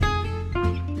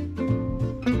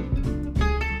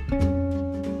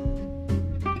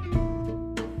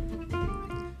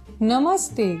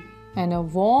Namaste and a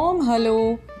warm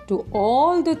hello to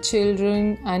all the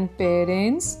children and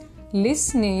parents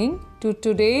listening to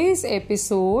today's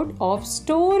episode of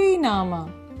Story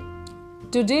Nama.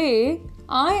 Today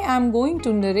I am going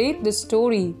to narrate the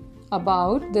story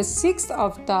about the sixth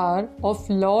avatar of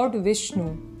Lord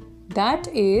Vishnu, that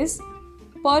is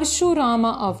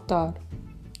Parshurama Avatar.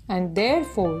 And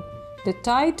therefore, the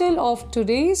title of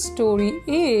today's story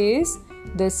is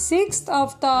The Sixth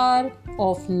Avatar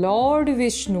of Lord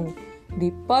Vishnu, the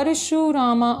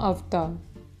Parshurama Avatar.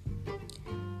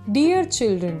 Dear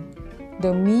children,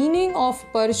 the meaning of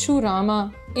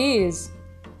Parshurama is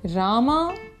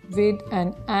Rama with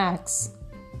an axe.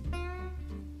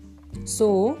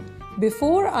 So,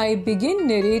 before I begin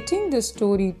narrating the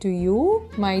story to you,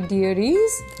 my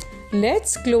dearies,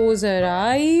 let's close our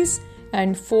eyes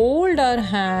and fold our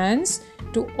hands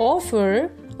to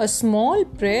offer a small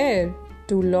prayer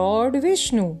to Lord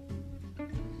Vishnu.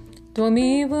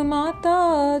 Tvamev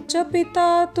mata cha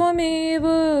pita tvamev,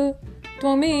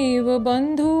 tvamev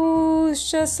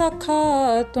bandhuscha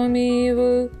sakha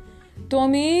tvamev,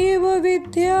 tvamev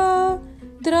vidya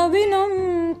dravinam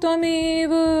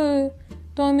tvamev,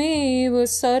 tvamev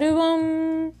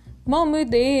sarvam mam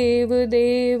dev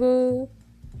dev.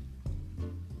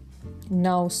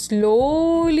 Now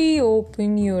slowly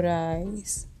open your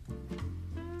eyes.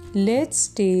 Let's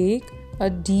take a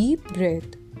deep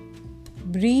breath.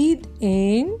 Breathe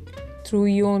in through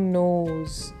your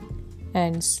nose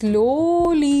and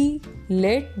slowly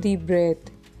let the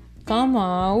breath come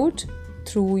out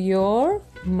through your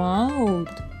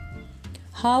mouth.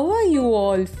 How are you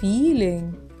all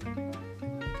feeling?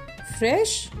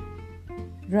 Fresh?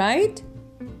 Right?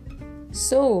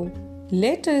 So,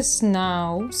 let us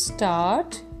now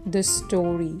start the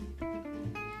story.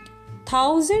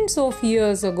 Thousands of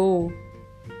years ago,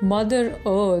 Mother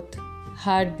Earth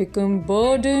had become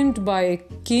burdened by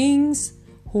kings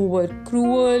who were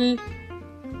cruel.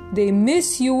 They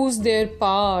misused their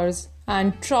powers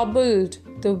and troubled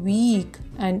the weak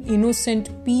and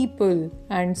innocent people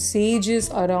and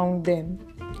sages around them.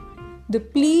 The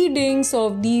pleadings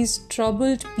of these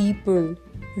troubled people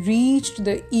reached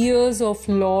the ears of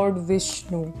Lord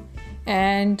Vishnu,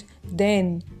 and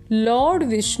then Lord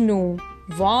Vishnu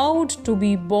vowed to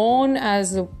be born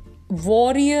as a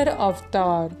warrior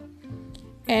avatar,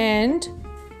 and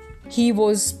he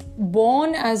was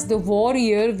born as the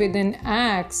warrior with an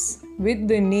axe with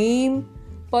the name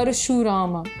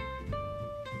Parshurama.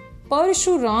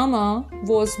 Parshurama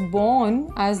was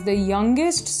born as the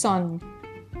youngest son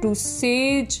to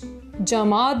sage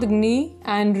Jamadagni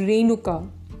and Renuka.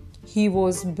 He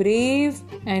was brave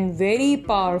and very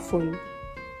powerful.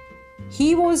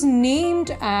 He was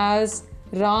named as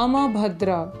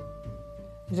Ramabhadra.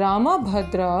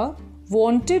 Ramabhadra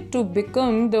wanted to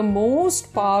become the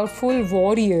most powerful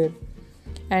warrior,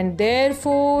 and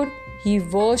therefore he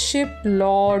worshipped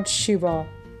Lord Shiva.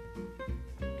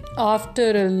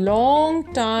 After a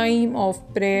long time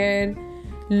of prayer,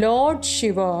 Lord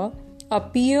Shiva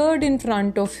appeared in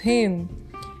front of him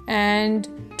and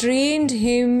trained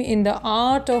him in the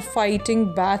art of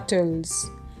fighting battles,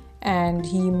 and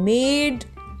he made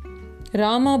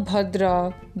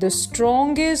Ramabhadra the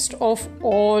strongest of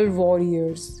all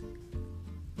warriors.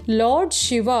 Lord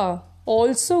Shiva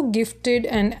also gifted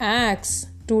an axe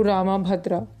to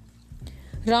Ramabhadra.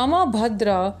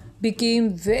 Ramabhadra became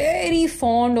very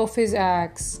fond of his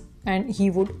axe, and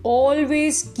he would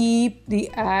always keep the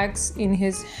axe in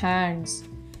his hands,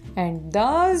 and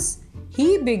thus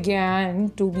he began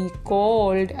to be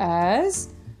called as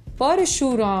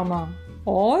Parshurama,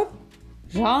 or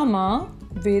Rama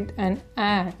with an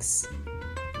axe.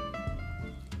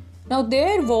 Now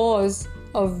there was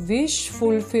a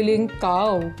wish-fulfilling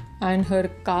cow and her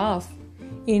calf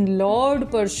in Lord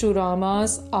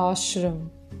Parshurama's ashram.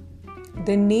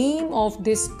 The name of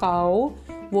this cow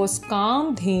was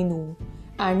Kamdhenu,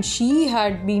 and she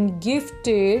had been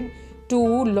gifted to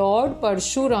Lord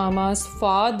Parshurama's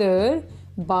father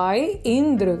by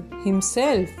Indra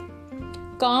himself.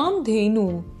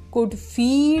 Kamdhenu could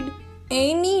feed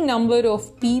any number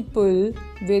of people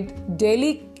with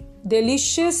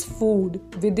delicious food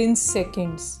within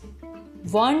seconds.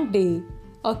 One day,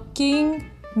 a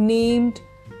king named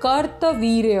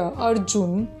Kartavirya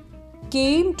Arjun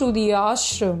came to the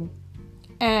ashram,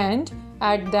 and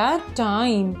at that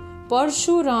time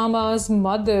Parshurama's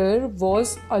mother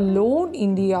was alone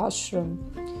in the ashram.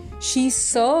 She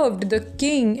served the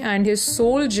king and his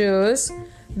soldiers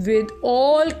with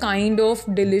all kind of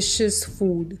delicious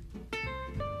food.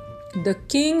 The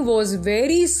king was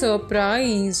very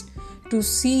surprised to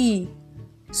see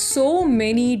so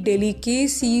many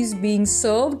delicacies being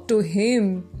served to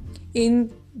him,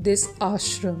 in this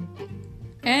ashram,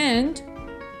 and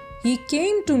he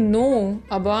came to know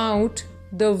about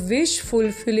the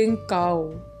wish-fulfilling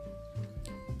cow.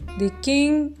 The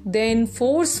king then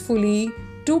forcefully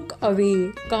took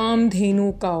away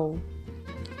Kamdhenu cow.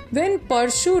 When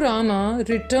Parshurama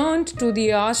returned to the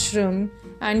ashram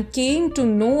and came to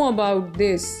know about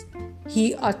this,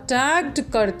 he attacked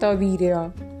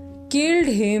Kartavirya, killed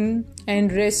him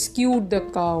and rescued the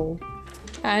cow,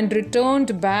 and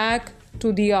returned back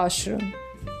to the ashram.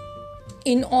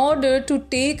 In order to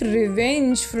take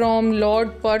revenge from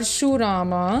Lord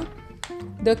Parshurama,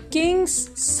 the king's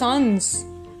sons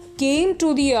came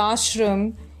to the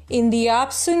ashram in the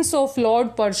absence of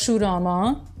Lord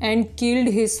Parshurama and killed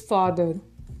his father.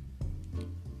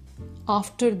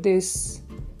 After this,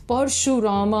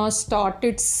 Parshurama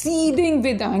started seething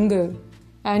with anger,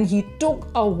 and he took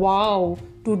a vow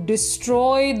to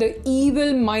destroy the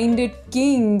evil-minded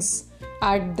kings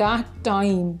at that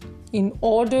time in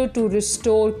order to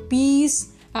restore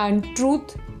peace and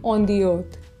truth on the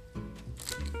earth.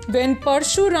 When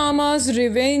Parshurama's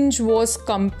revenge was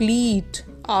complete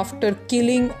after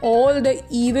killing all the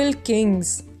evil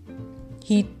kings,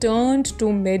 he turned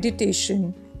to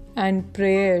meditation and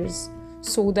prayers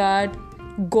so that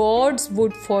gods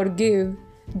would forgive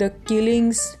the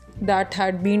killings that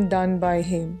had been done by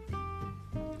him.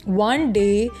 One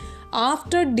day,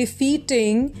 after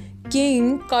defeating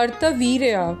King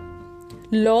Kartavirya,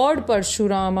 Lord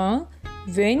Parshurama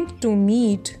went to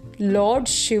meet Lord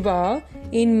Shiva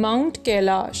in Mount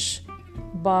Kailash,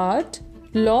 but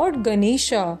Lord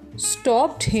Ganesha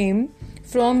stopped him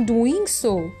from doing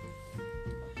so.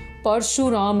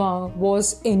 Parshurama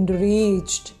was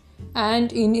enraged,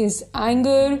 and in his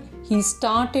anger he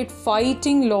started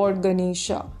fighting Lord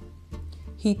Ganesha.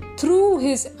 He threw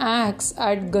his axe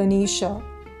at Ganesha.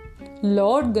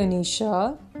 Lord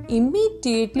Ganesha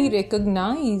immediately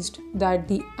recognized that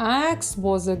the axe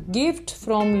was a gift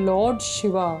from Lord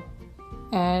Shiva,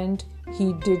 and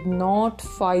he did not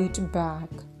fight back.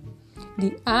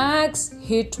 The axe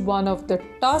hit one of the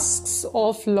tusks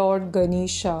of Lord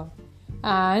Ganesha,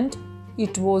 and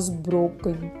it was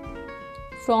broken.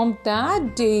 From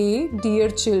that day, dear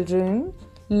children,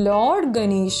 Lord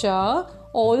Ganesha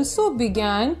also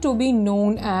began to be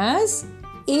known as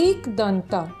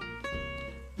Ekdanta.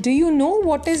 Do you know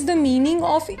what is the meaning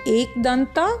of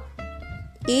Ekdanta?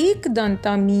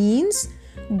 Ekdanta means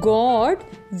God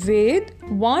with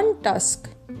one tusk.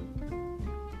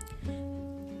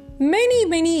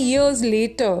 Many years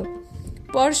later,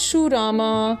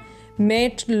 Parshurama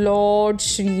met Lord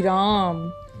Sri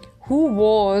Ram, who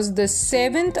was the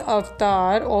 7th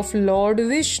avatar of Lord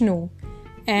Vishnu,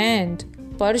 and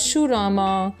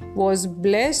Parshurama was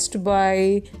blessed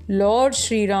by Lord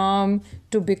Sri Ram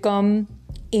to become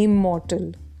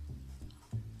immortal.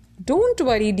 Don't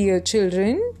worry, dear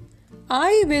children.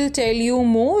 I will tell you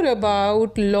more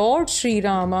about Lord Sri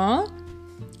Rama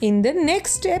in the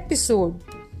next episode.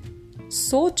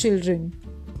 So, children,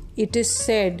 it is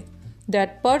said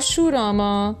that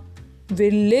Parshurama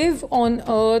will live on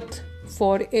earth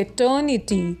for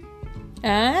eternity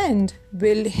and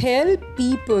will help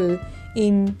people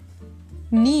in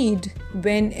need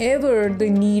whenever the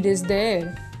need is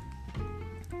there.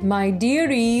 My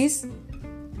dearies,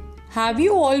 have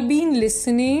you all been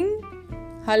listening?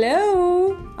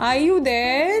 Hello, are you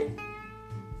there?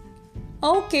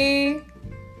 Okay,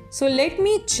 so let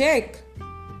me check.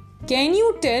 Can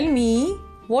you tell me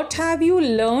what have you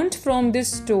learned from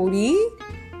this story?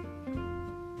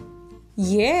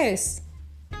 Yes,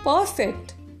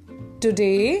 perfect.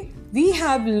 Today we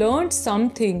have learned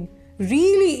something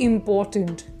really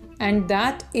important, and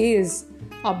that is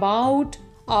about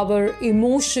our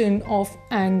emotion of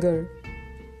anger,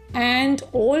 and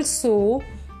also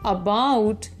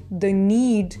about the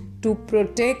need to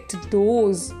protect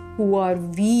those who are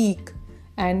weak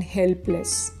and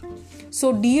helpless.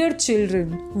 So, dear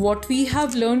children, what we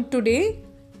have learned today,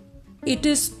 it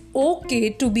is okay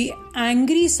to be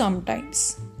angry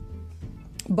sometimes.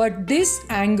 But this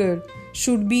anger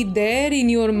should be there in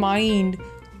your mind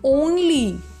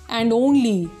only and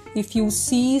only if you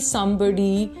see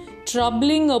somebody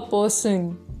troubling a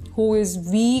person who is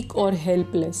weak or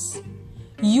helpless.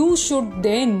 You should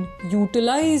then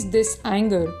utilize this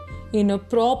anger in a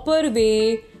proper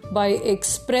way by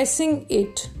expressing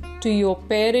it to your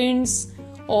parents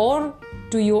or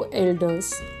to your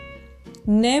elders.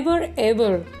 Never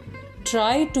ever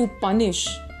try to punish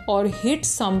or hit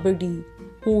somebody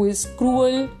who is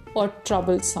cruel or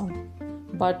troublesome,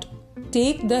 but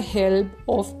take the help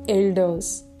of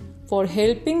elders for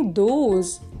helping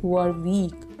those who are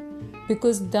weak,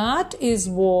 because that is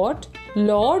what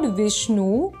Lord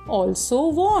Vishnu also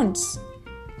wants.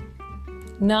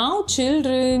 Now,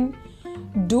 children,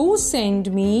 do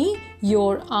send me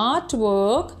your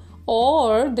artwork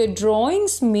or the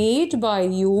drawings made by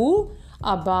you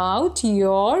about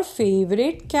your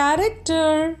favorite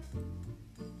character.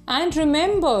 And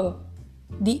remember,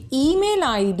 the email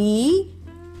ID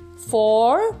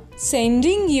for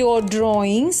sending your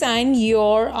drawings and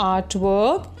your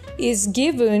artwork is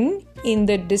given in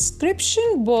the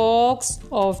description box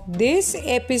of this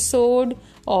episode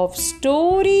of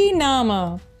Story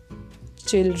Nama.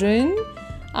 Children,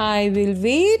 I will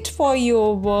wait for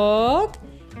your work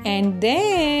and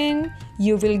then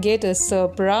you will get a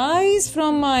surprise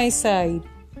from my side.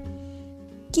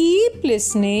 Keep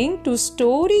listening to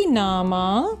Story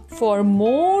Nama for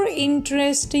more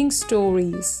interesting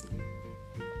stories.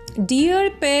 Dear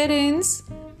parents,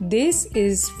 this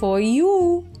is for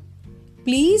you.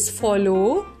 Please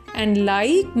follow and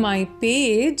like my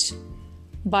page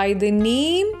by the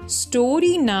name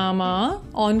Story Nama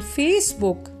on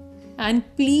Facebook, and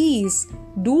please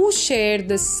do share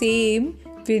the same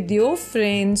with your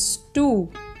friends too.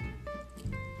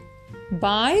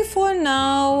 Bye for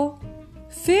now.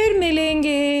 फिर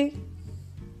मिलेंगे.